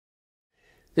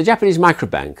The Japanese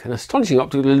microbank, an astonishing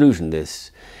optical illusion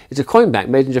this. It's a coin bank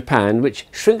made in Japan which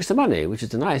shrinks the money, which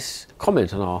is a nice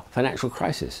comment on our financial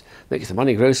crisis. Makes the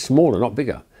money grow smaller, not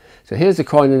bigger. So here's the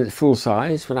coin in its full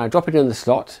size. When I drop it in the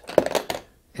slot,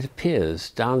 it appears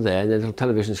down there in the little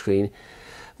television screen,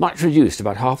 much reduced,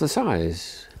 about half the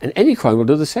size. And any coin will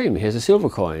do the same. Here's a silver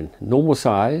coin, normal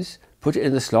size, put it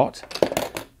in the slot.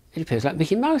 It appears like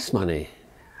Mickey Mouse money.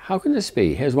 How can this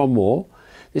be? Here's one more.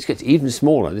 This gets even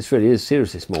smaller. This really is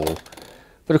seriously small.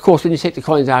 But of course, when you take the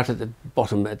coins out at the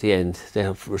bottom at the end,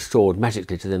 they're restored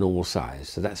magically to their normal size.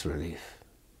 So that's a relief.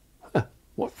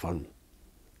 What fun.